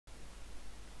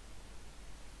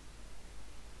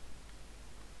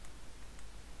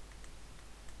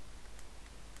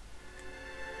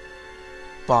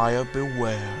buyer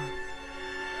beware.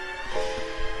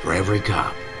 For every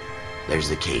cop, there's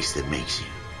the case that makes you.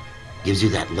 Gives you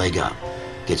that leg up.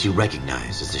 Gets you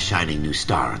recognized as the shining new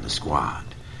star in the squad.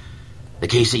 The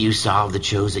case that you solve that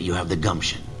shows that you have the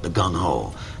gumption, the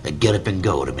gung-ho, the get up and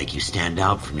go to make you stand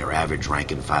out from your average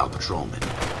rank-and-file patrolman.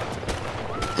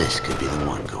 This could be the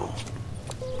one goal.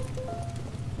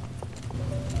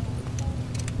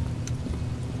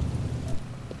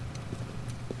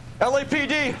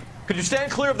 LAPD, could you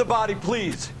stand clear of the body,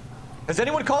 please? Has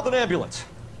anyone called an ambulance?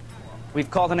 We've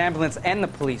called an ambulance and the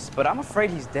police, but I'm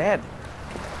afraid he's dead.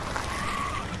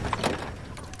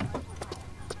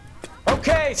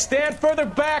 Okay, stand further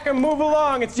back and move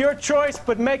along. It's your choice,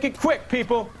 but make it quick,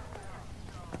 people.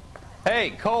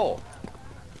 Hey, Cole.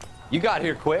 You got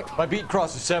here quick. My beat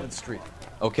crosses 7th Street.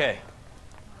 Okay.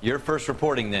 You're first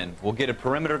reporting then. We'll get a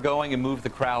perimeter going and move the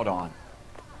crowd on.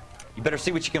 You better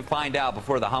see what you can find out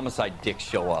before the homicide dicks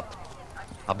show up.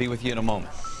 I'll be with you in a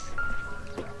moment.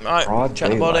 Right, Broad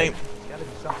check the body.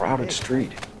 Crowded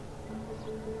street.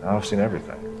 Now I've seen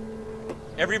everything.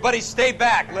 Everybody stay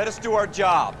back. Let us do our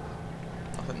job.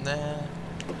 Nothing there.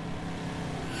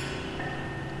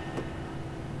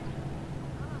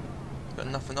 Got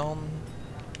nothing on.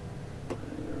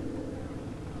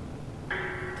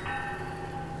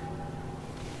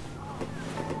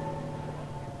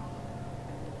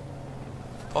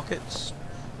 Pockets.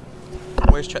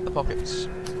 Always check the pockets.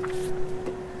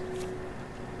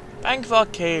 Bank of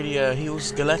Arcadia,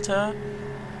 heals Scaletta.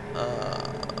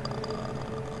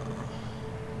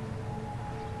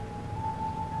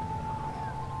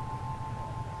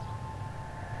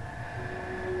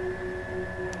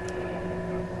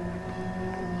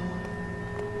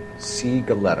 C.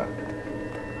 Galetta.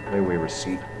 Layaway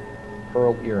receipt.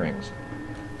 Pearl earrings.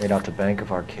 Made out to Bank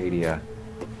of Arcadia.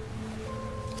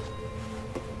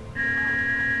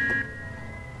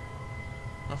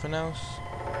 Nothing else.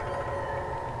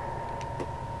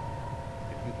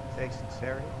 If you can say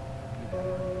sincerity,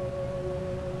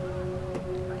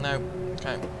 No.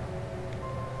 Okay.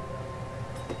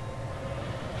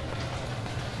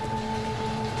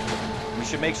 We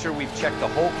should make sure we've checked the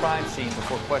whole crime scene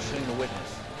before questioning the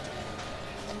witness.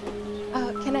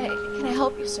 Can I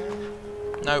help you, sir?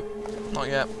 No, not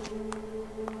yet.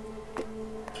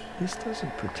 this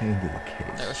doesn't pertain to the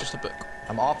case. No, it's just a book.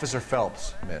 I'm Officer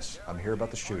Phelps, miss. I'm here about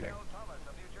the shooting.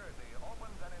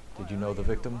 Did you know the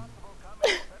victim?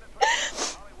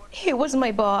 He was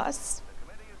my boss,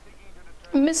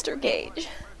 Mr. Gage.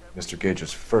 Mr.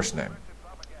 Gage's first name.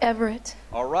 Everett.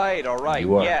 All right, all right.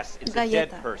 You are. Yes, it's a Galleta.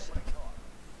 dead person.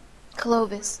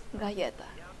 Clovis Galleta.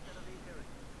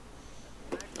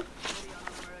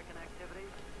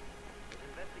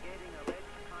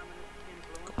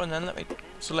 Go on then, let me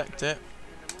select it.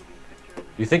 Do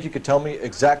you think you could tell me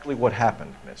exactly what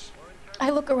happened, miss? I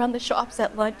look around the shops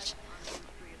at lunch.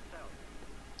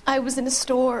 I was in a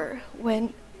store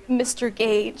when Mr.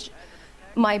 Gage,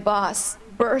 my boss,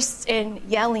 bursts in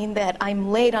yelling that I'm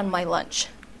late on my lunch.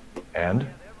 And?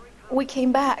 We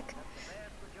came back.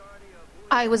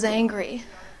 I was angry.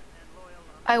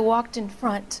 I walked in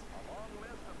front.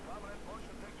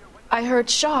 I heard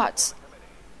shots.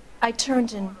 I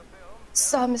turned and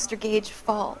saw Mr. Gage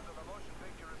fall.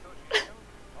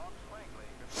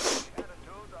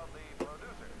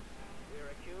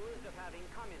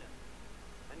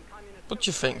 What do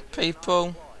you think,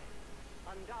 people?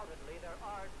 Undoubtedly, there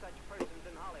are such persons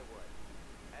in Hollywood,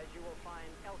 as you will find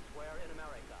elsewhere in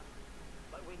America.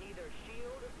 But we neither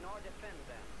shield nor defend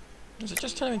them. Is it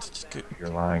just telling me to just go? You're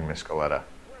lying, Miss Galetta.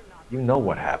 You know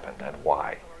what happened and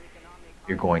why.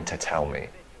 You're going to tell me.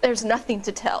 There's nothing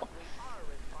to tell.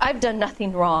 I've done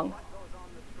nothing wrong.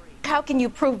 How can you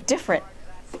prove different?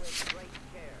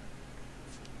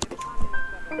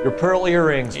 Your pearl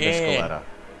earrings, Miss Yeah. Galetta.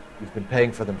 You've been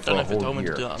paying for them for Don't know a if it told whole me to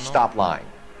year. do that or not. Stop lying.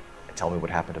 And tell me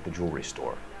what happened at the jewelry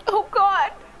store. Oh,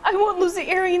 God! I won't lose the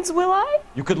earrings, will I?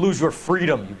 You could lose your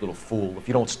freedom, you little fool, if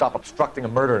you don't stop obstructing a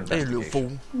murder Hey, investigation. little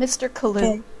fool. Mr.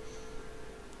 Kalu.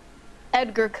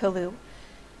 Edgar Kalu.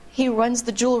 He runs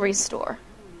the jewelry store.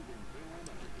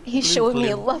 He showed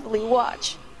me a lovely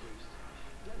watch.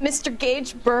 Mr.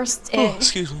 Gage bursts in. Oh,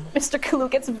 excuse me. Mr. Kalu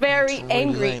gets very It's really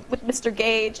angry late. with Mr.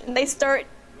 Gage, and they start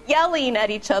yelling at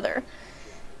each other.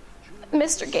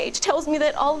 Mr. Gage tells me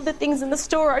that all of the things in the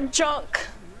store are junk,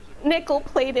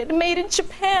 nickel-plated, made in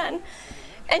Japan,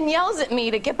 and yells at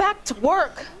me to get back to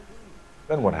work.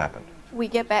 Then what happened? We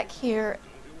get back here,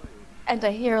 and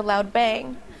I hear a loud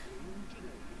bang.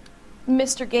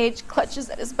 Mr. Gage clutches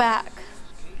at his back.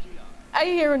 I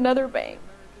hear another bang,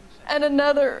 and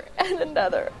another, and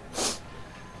another.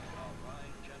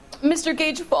 Mr.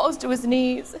 Gage falls to his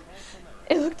knees.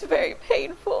 It looked very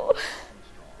painful.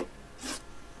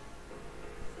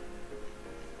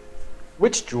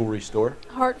 Which jewelry store?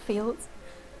 Hartfield's.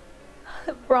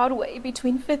 Broadway,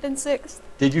 between 5th and 6th.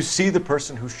 Did you see the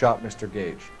person who shot Mr.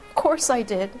 Gage? Of course I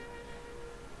did.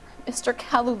 Mr.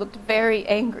 Kalu looked very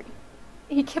angry.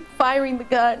 He kept firing the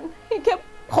gun. He kept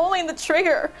pulling the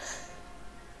trigger.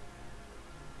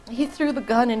 He threw the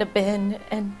gun in a bin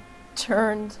and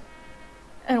turned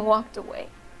and walked away.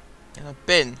 In a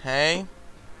bin, hey?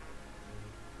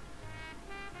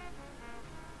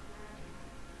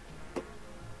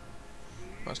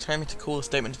 Well, it's telling me to call a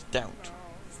statement of doubt.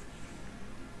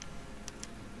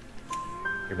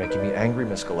 You're making me angry,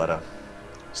 Miss Galetta.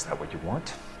 Is that what you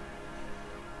want?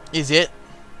 Is it?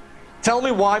 Tell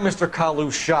me why Mr.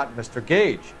 Kalu shot Mr.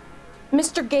 Gage.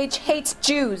 Mr. Gage hates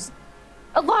Jews.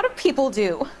 A lot of people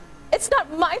do. It's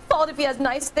not my fault if he has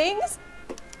nice things.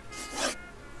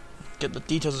 Get the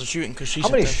details of the shooting because she's. How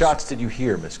many shots did you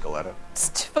hear, Miss Galetta? It's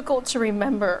difficult to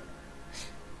remember.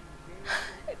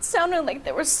 It sounded like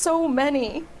there were so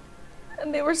many,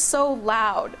 and they were so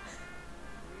loud.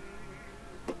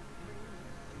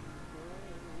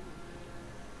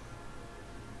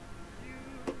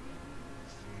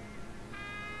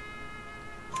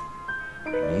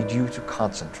 I need you to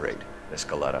concentrate, Miss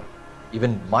Galetta.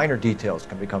 Even minor details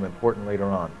can become important later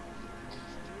on.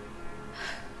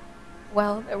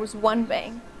 Well, there was one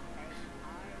bang,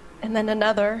 and then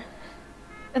another,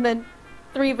 and then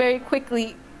 3 very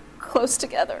quickly, close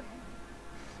together.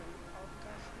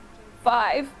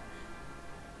 5.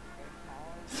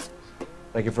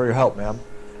 Thank you for your help, ma'am.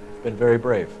 You've been very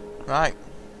brave. Right.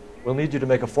 We'll need you to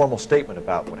make a formal statement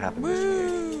about what happened,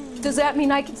 Mr. Gage. Does that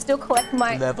mean I can still collect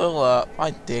my... Level up.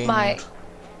 I dinged.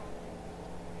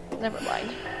 Never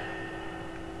mind.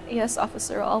 Yes,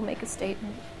 officer, I'll make a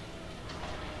statement.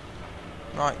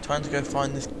 Right, time to go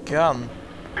find this gun.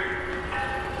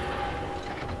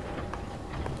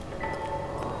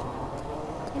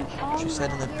 She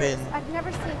said in the bin. I've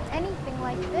never seen anything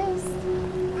like this.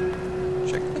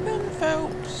 Check the bin,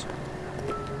 Phelps.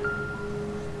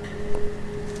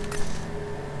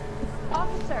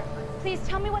 Officer, please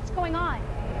tell me what's going on.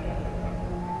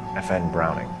 FN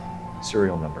Browning,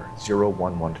 serial number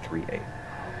 01138.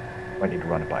 Might need to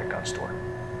run it by a gun store.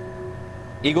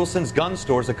 Eagleson's gun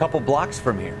store's a couple blocks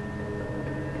from here.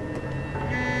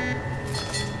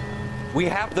 We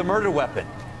have the murder weapon.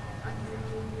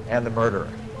 And the murderer.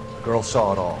 The girl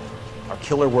saw it all. Our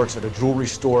killer works at a jewelry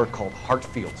store called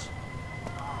Hartfield's.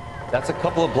 That's a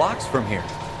couple of blocks from here.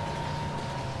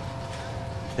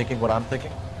 Thinking what I'm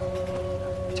thinking?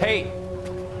 Tate,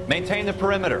 maintain the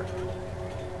perimeter.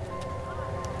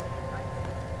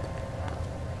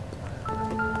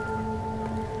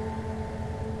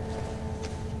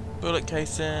 Bullet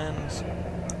casings.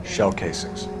 Shell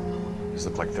casings. These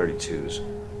look like 32s.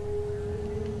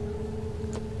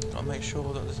 Gotta make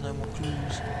sure that there's no more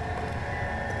clues.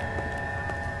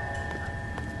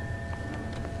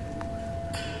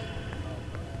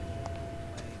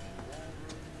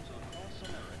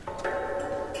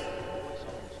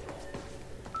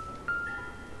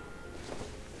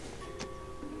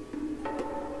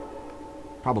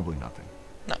 Probably nothing.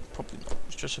 No, probably not.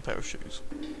 It's just a pair of shoes.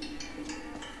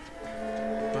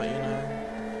 But you know.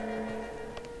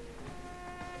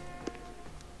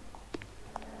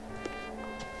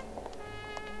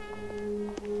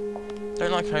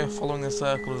 Don't like how you're following the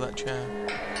circle of that chair.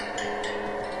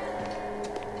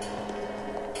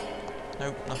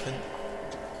 Nope, nothing.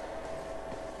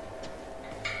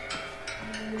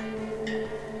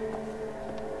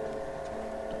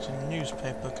 It's a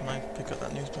newspaper. Can I pick up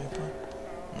that newspaper?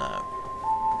 No.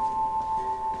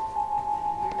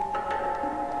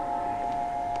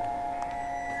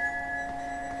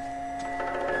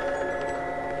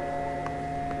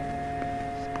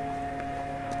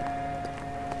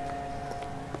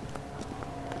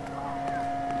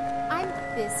 I'm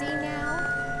busy now.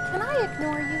 Can I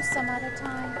ignore you some other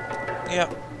time? Yep.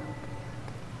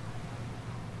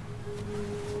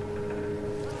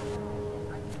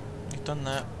 You've done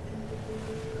that.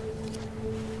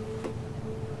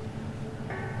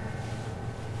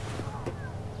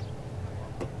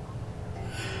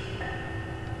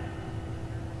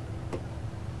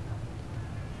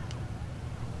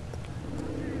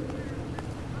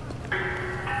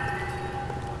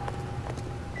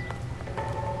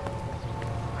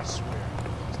 I swear,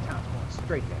 this town's going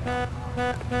straight to hell.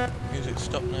 Music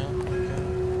stopped now. Okay.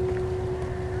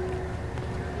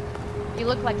 You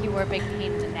look like you were a big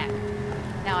pain in the neck.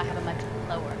 Now I have a much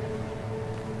lower.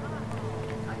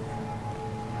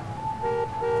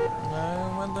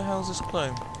 No, when the hell's this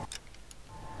clue?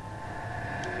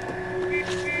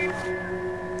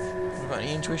 What about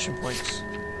 20 intuition points.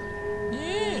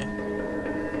 Yeah.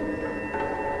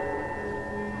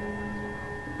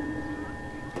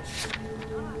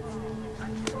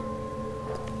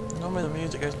 Normally the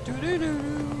music goes doo doo doo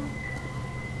doo.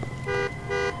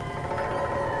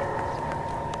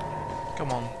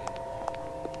 Come on.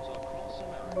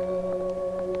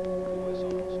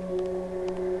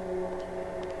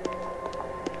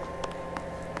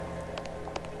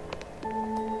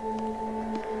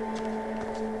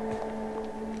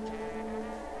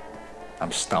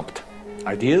 I'm stumped.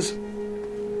 Ideas?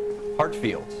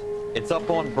 Hartfield's. It's up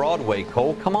on Broadway,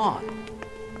 Cole. Come on.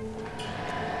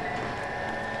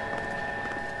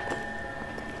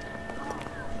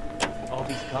 All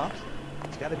these cops?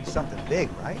 It's gotta be something big,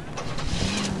 right?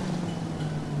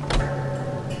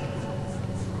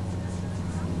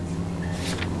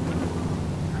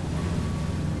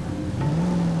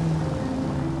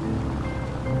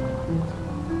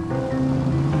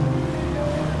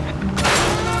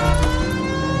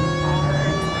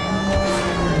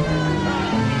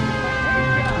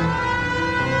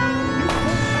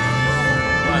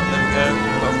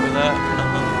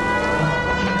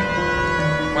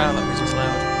 Wow, that music's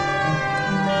loud.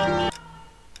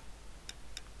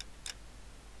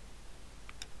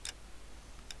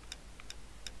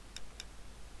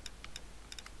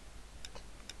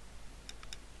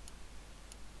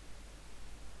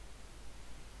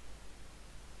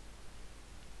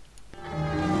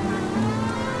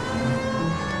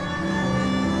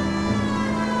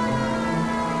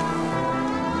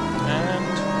 And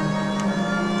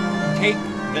take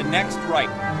the next right.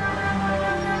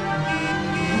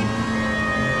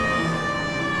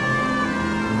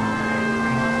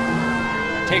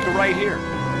 Take a right here.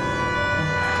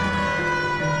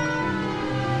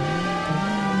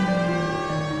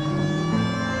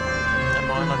 Never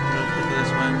mind, I can go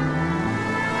this way.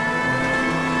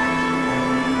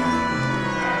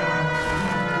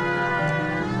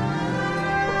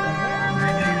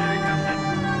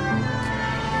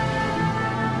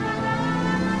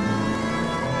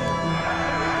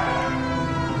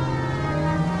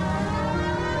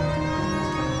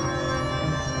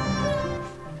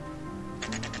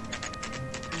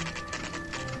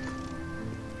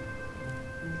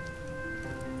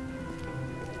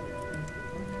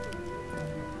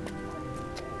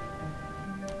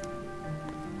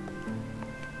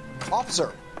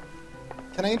 Officer,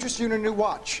 can I interest you in a new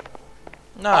watch?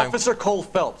 No. Officer Cole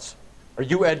Phelps, are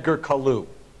you Edgar Kalu?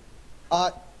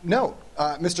 No.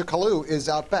 Mr. Kalu is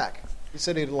out back. He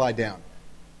said he'd lie down.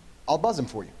 I'll buzz him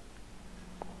for you.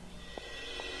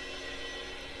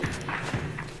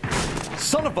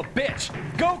 Son of a bitch!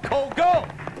 Go, Cole, go!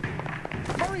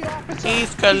 Hurry, officer!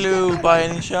 Is Kalu by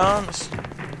any chance?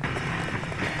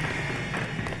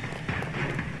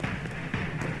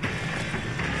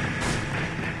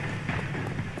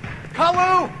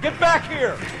 Kalu, get back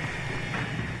here!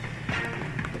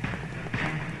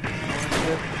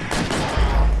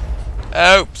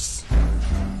 Oops.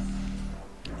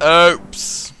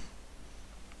 Oops.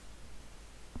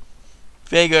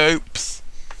 Big oops.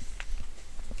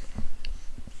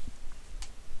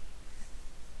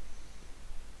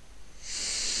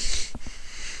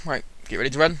 Right, get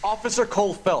ready to run. Officer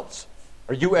Cole Phelps,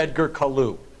 are you Edgar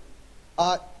Kalu?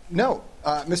 No.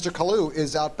 Mr. Kalu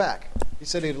is out back. He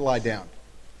said he'd lie down.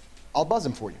 I'll buzz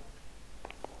him for you.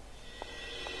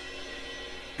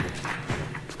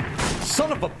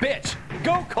 Son of a bitch!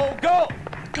 Go, Cole, go!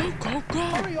 Go, go, go!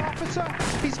 Hurry, officer!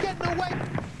 He's getting away!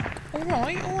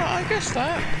 Alright, I guess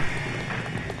that.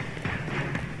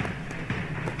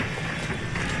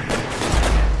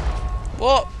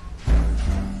 What?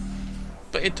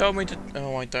 But it told me to...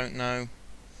 Oh, I don't know.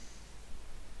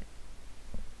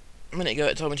 A minute ago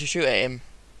it told me to shoot at him.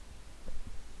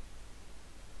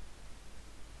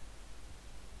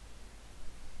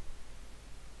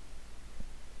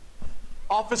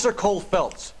 Officer Cole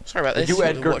Phelps. Sorry about this. Are you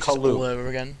Edgar Watch this all Kalu? over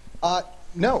again.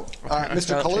 No. Okay, Mr. I'll chase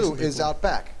Kalu some is people. out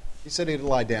back. He said he'd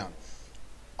lie down.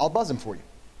 I'll buzz him for you.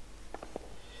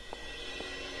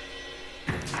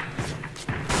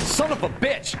 Son of a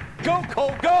bitch! Go,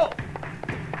 Cole, go!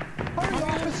 Hurry,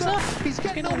 officer! He's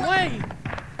getting Get away! away!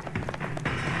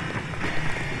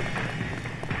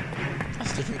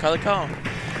 That's a different colour car.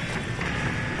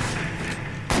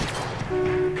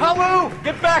 Kalu,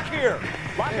 get back here!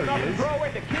 Lock him up and throw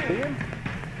away the key! See him?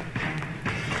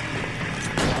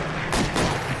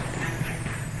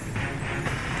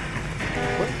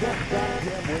 Put that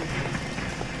goddamn way.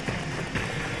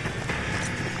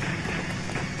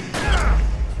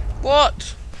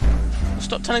 What?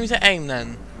 Stop telling me to aim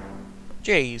then.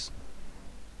 Jeez.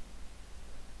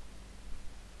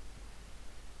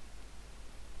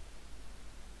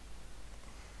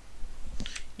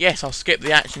 Yes, I'll skip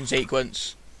the action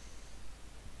sequence.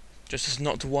 Just as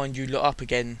not to wind you lot up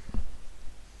again.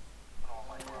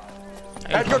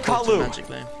 Edgar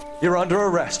Kalu, you're under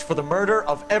arrest for the murder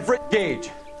of Everett Gage.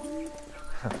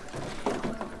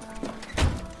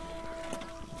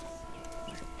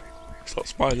 Stop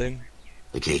smiling.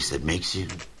 The case that makes you,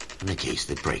 and the case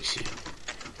that breaks you.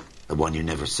 The one you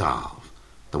never solve,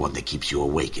 the one that keeps you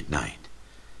awake at night.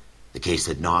 The case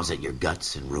that gnaws at your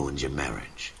guts and ruins your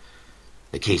marriage.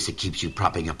 The case that keeps you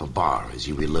propping up a bar as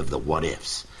you relive the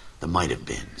what-ifs, the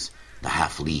might-have-beens, the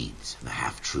half-leads, and the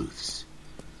half-truths.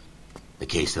 The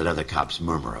case that other cops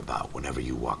murmur about whenever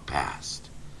you walk past.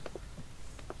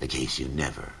 The case you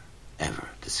never, ever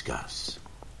discuss.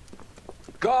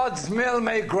 God's mill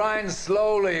may grind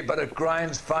slowly, but it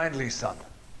grinds finely, son.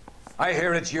 I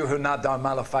hear it's you who nabbed our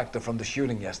malefactor from the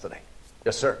shooting yesterday.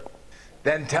 Yes, sir.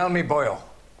 Then tell me, Boyle,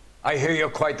 I hear you're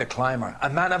quite the climber, a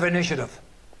man of initiative.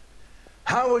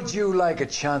 How would you like a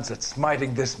chance at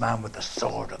smiting this man with the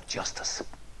sword of justice?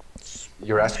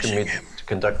 You're asking me to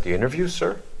conduct the interview,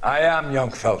 sir? I am, young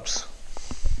Phelps.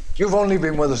 You've only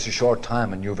been with us a short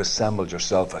time and you've assembled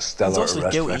yourself a stellar arrest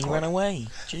record. He ran away.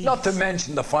 Jeez. Not to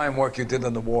mention the fine work you did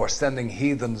in the war, sending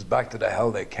heathens back to the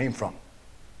hell they came from.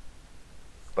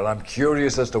 But I'm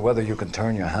curious as to whether you can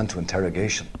turn your hand to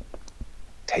interrogation.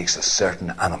 Takes a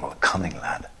certain animal cunning,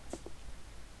 lad.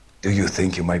 Do you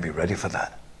think you might be ready for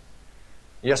that?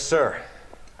 Yes, sir.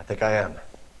 I think I am.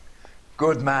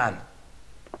 Good man.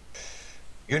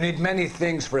 You need many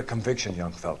things for a conviction,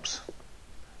 young Phelps.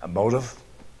 A motive,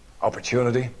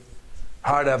 opportunity,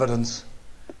 hard evidence,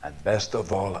 and best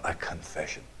of all, a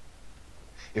confession.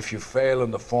 If you fail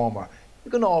in the former, you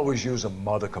can always use a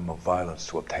modicum of violence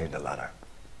to obtain the latter.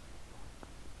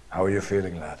 How are you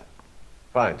feeling, lad?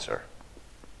 Fine, sir.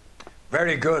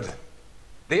 Very good.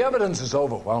 The evidence is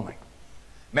overwhelming.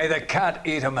 May the cat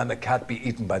eat him and the cat be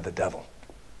eaten by the devil.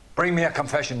 Bring me a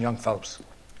confession, young Phelps.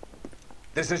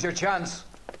 This is your chance.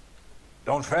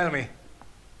 Don't fail me.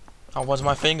 Oh, where's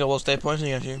my finger? Whilst they're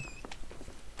pointing at you.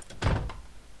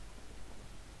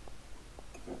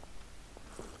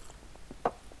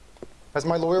 Has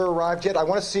my lawyer arrived yet? I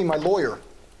want to see my lawyer.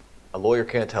 A lawyer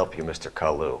can't help you, Mr.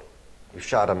 Kalu. You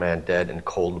shot a man dead in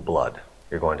cold blood.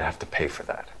 You're going to have to pay for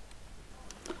that.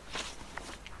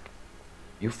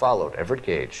 You followed Everett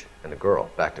Gage and the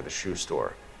girl back to the shoe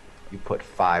store. You put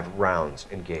 5 rounds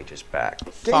in Gage's back.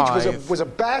 Gage was a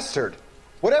bastard.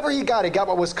 Whatever he got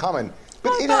what was coming.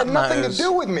 But it had nothing to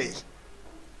do with me.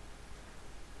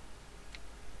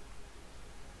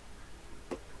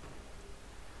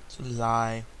 It's a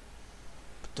lie.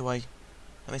 But do I...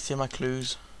 Let me see my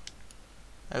clues.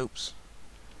 Oops.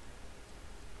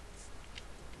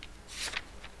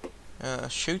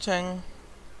 Shooting.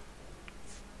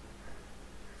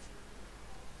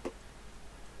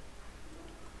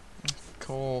 Of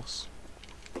course.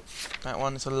 That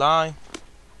one is a lie.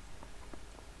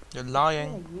 You're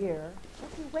lying. A year.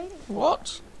 What are you waiting for?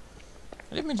 What?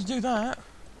 I didn't mean to do that.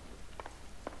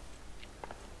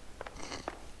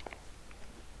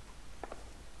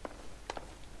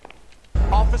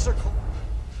 Officer...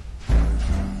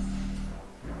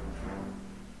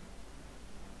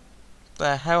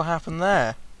 The hell happened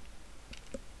there?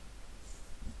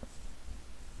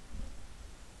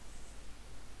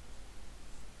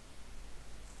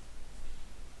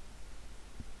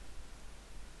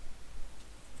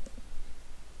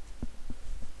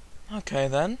 Okay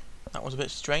then, that was a bit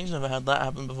strange, never had that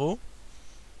happen before.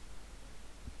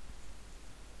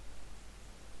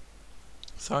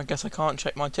 So I guess I can't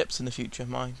check my tips in the future,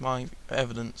 my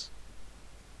evidence.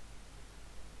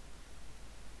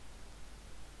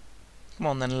 Come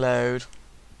on then, load.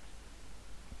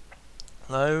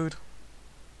 Load.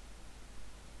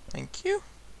 Thank you.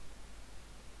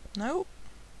 No.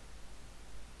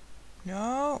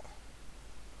 No.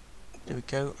 There we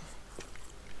go.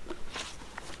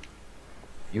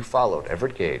 You followed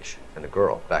Everett Gage and the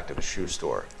girl back to the shoe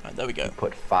store. Right, there we go. You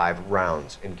put 5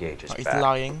 rounds in Gage's He's back.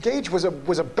 lying. Gage was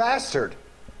a bastard.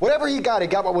 Whatever he got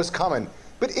what was coming.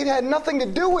 But it had nothing to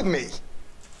do with me.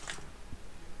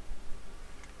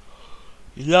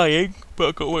 He's lying, but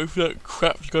I've got to wait for that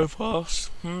crap to go past.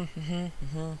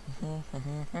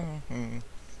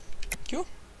 Cool.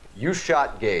 You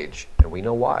shot Gage, and we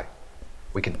know why.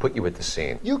 We can put you at the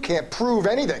scene. You can't prove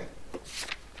anything.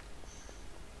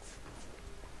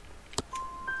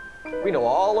 We know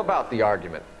all about the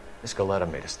argument. Miss Galetta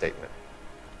made a statement.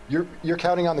 You're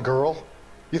counting on the girl?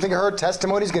 You think her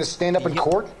testimony's gonna stand up in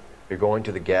court? You're going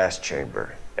to the gas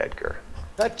chamber, Edgar.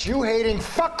 That Jew-hating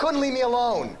fuck couldn't leave me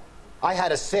alone. I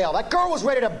had a sale. That girl was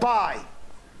ready to buy.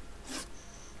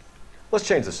 Let's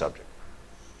change the subject.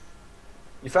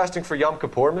 You fasting for Yom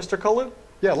Kippur, Mr. Kalu?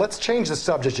 Yeah, let's change the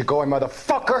subject, you going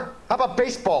motherfucker. How about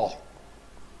baseball?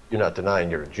 You're not denying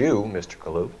you're a Jew, Mr.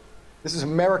 Kalu. This is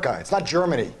America. It's not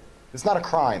Germany. It's not a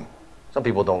crime. Some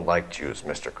people don't like Jews,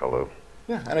 Mr. Kalu.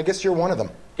 Yeah, and I guess you're one of them.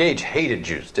 Gage hated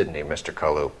Jews, didn't he, Mr.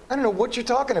 Kalu? I don't know what you're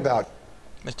talking about.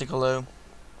 Mr. Kalu.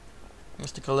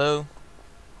 Mr. Kalu.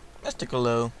 Mr.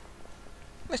 Kalu.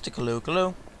 Mr. Kalu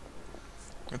Kalu.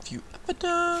 A few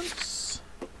evidence.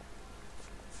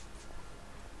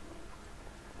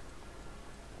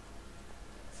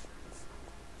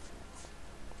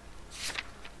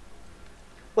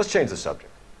 Let's change the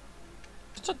subject.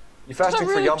 You fasting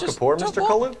for Yom Kippur, Mr.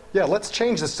 Kalu? Yeah, let's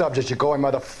change the subject, you going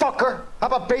motherfucker. How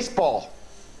about baseball?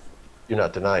 You're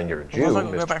not denying you're a Jew,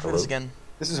 Mr. Go back for this Kalu. again.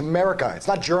 This is America. It's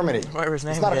not Germany.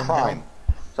 It's not a crime.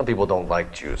 Some people don't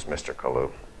like Jews, Mr.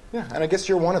 Kalu. Yeah, and I guess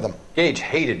you're one of them. Gage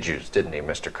hated Jews, didn't he,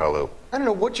 Mr. Kalu? I don't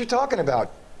know what you're talking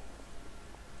about.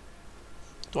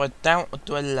 Do I doubt or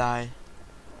do I lie?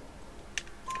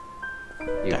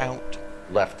 You Doubt.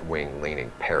 left-wing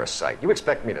leaning parasite. You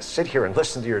expect me to sit here and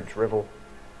listen to your drivel?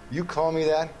 You call me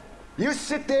that? You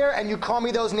sit there and you call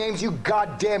me those names, you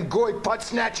goddamn goy putt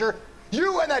snatcher?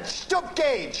 You and that stump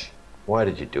Gage! Why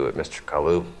did you do it, Mr.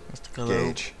 Kalu? Mr. Kalu.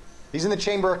 Gage. He's in the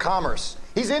Chamber of Commerce.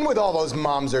 He's in with all those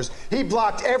momsers. He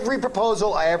blocked every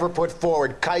proposal I ever put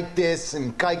forward. Kike this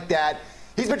and kike that.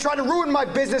 He's been trying to ruin my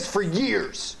business for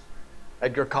years.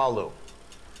 Edgar Kalu,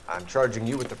 I'm charging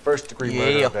you with the first-degree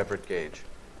murder of Everett Gage.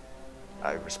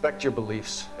 I respect your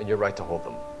beliefs and your right to hold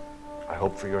them. I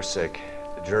hope for your sake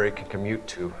the jury can commute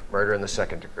to murder in the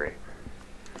second degree.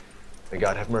 May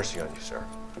God have mercy on you, sir.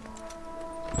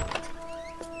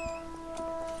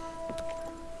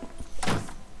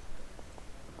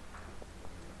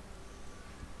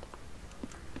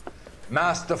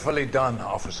 Masterfully done,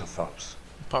 Officer Phelps.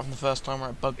 Apart from the first time where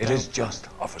it bugged It out. is just,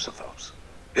 Officer Phelps.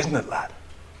 Isn't it, lad?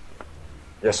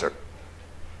 Yes, sir.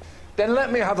 Then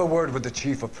let me have a word with the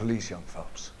Chief of Police, young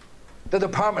Phelps. The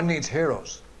department needs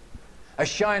heroes. A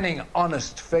shining,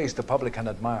 honest face the public can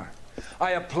admire.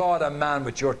 I applaud a man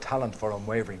with your talent for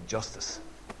unwavering justice.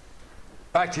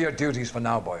 Back to your duties for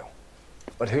now, boyo.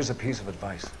 But here's a piece of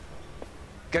advice.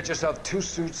 Get yourself 2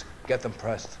 suits, get them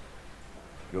pressed.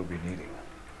 You'll be needing them.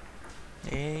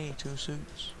 Hey, 2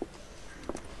 suits.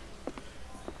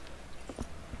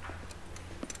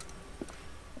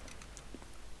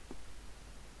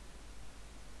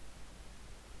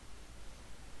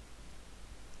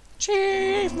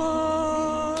 Achievement!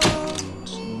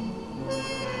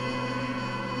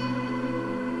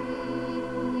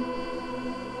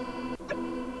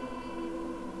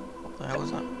 What the hell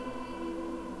was that?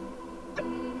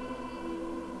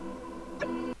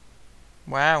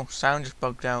 Wow, sound just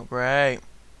bugged out. Great.